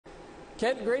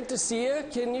Kent, great to see you.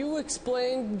 Can you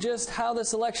explain just how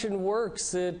this election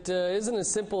works? It isn't as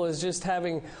simple as just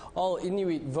having all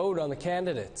Inuit vote on the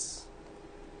candidates.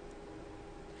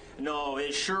 No,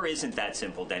 it sure isn't that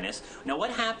simple, Dennis. Now,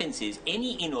 what happens is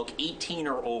any Inuk 18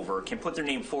 or over can put their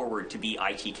name forward to be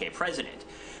ITK president.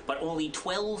 But only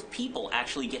 12 people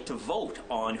actually get to vote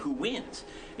on who wins.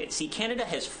 See, Canada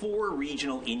has 4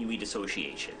 regional Inuit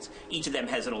associations. Each of them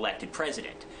has an elected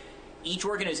president. Each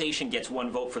organization gets 1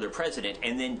 vote for their president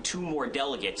and then 2 more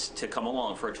delegates to come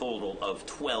along for a total of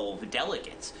 12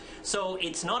 delegates. So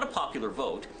it's not a popular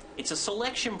vote. It's a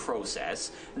selection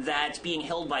process that's being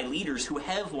held by leaders who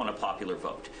have won a popular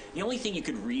vote. The only thing you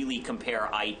could really compare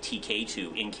ITK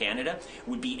to in Canada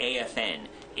would be AFN.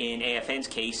 In AFN's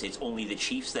case, it's only the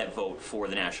chiefs that vote for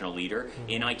the national leader.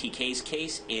 In ITK's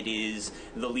case, it is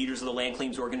the leaders of the land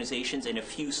claims organizations and a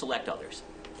few select others.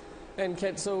 And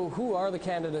Kent, so who are the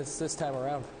candidates this time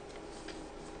around?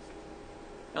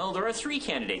 Well, there are 3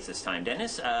 candidates this time,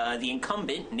 Dennis. The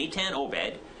incumbent, Nathan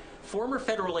Obed, former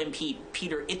federal MP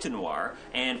Peter Itanoir,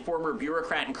 and former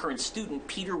bureaucrat and current student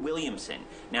Peter Williamson.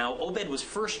 Now, Obed was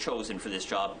first chosen for this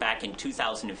job back in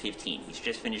 2015. He's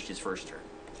just finished his first term.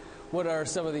 What are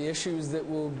some of the issues that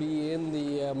will be in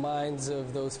the minds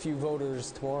of those few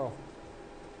voters tomorrow?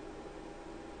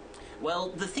 Well,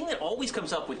 the thing that always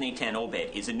comes up with Nathan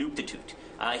Obed is Inuktitut.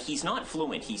 He's not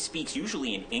fluent. He speaks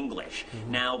usually in English.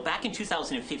 Now, back in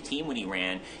 2015 when he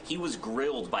ran, he was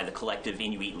grilled by the collective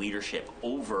Inuit leadership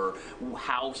over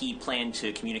how he planned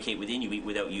to communicate with Inuit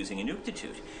without using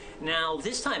Inuktitut. Now,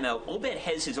 this time out, Obed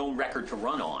has his own record to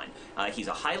run on. He's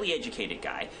a highly educated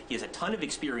guy. He has a ton of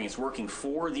experience working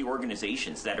for the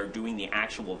organizations that are doing the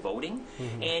actual voting.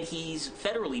 And he's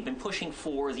federally been pushing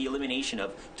for the elimination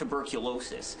of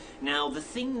tuberculosis. Now, the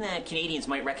thing that Canadians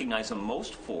might recognize him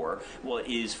most for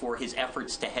is for his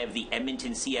efforts to have the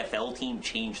Edmonton CFL team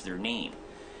change their name.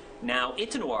 Now,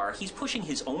 Itanoir, he's pushing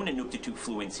his own Inuktitut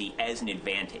fluency as an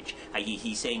advantage.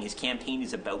 He's saying his campaign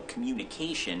is about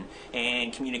communication,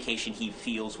 and communication he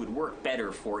feels would work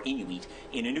better for Inuit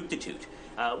in Inuktitut.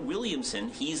 Williamson,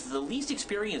 he's the least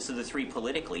experienced of the 3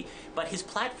 politically, but his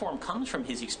platform comes from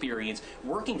his experience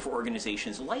working for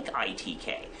organizations like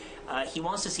ITK. He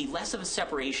wants to see less of a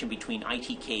separation between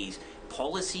ITK's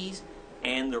policies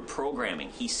and their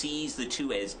programming. He sees the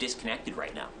 2 as disconnected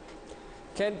right now.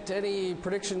 Kent, any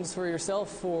predictions for yourself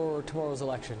for tomorrow's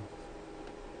election?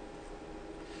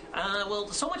 Well,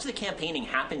 so much of the campaigning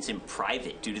happens in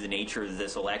private due to the nature of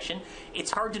this election.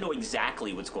 It's hard to know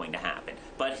exactly what's going to happen,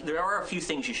 but there are a few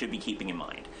things you should be keeping in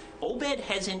mind. Obed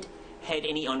hasn't had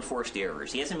any unforced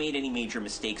errors. He hasn't made any major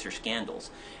mistakes or scandals.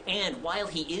 And while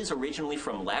he is originally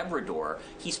from Labrador,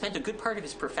 he spent a good part of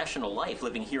his professional life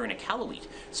living here in Iqaluit.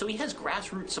 So he has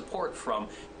grassroots support from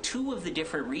 2 of the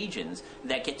different regions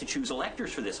that get to choose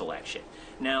electors for this election.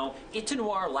 Now,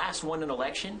 Itanoir last won an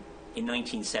election in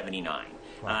 1979.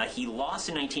 Wow. He lost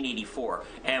in 1984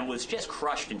 and was just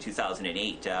crushed in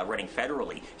 2008 running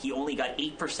federally. He only got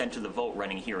 8% of the vote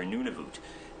running here in Inuvik.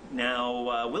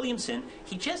 Now, Williamson,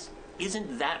 he just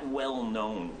isn't that well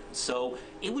known. So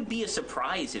it would be a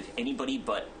surprise if anybody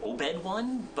but Obed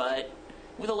won, but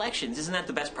with elections, isn't that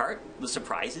the best part? The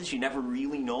surprises, you never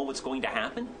really know what's going to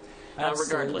happen.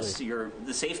 Regardless,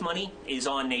 the safe money is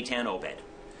on Nathan Obed.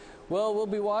 Well, we'll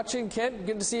be watching. Kent,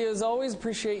 good to see you as always.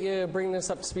 Appreciate you bringing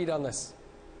us up to speed on this.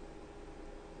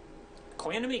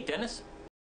 Koyanamik, Dennis.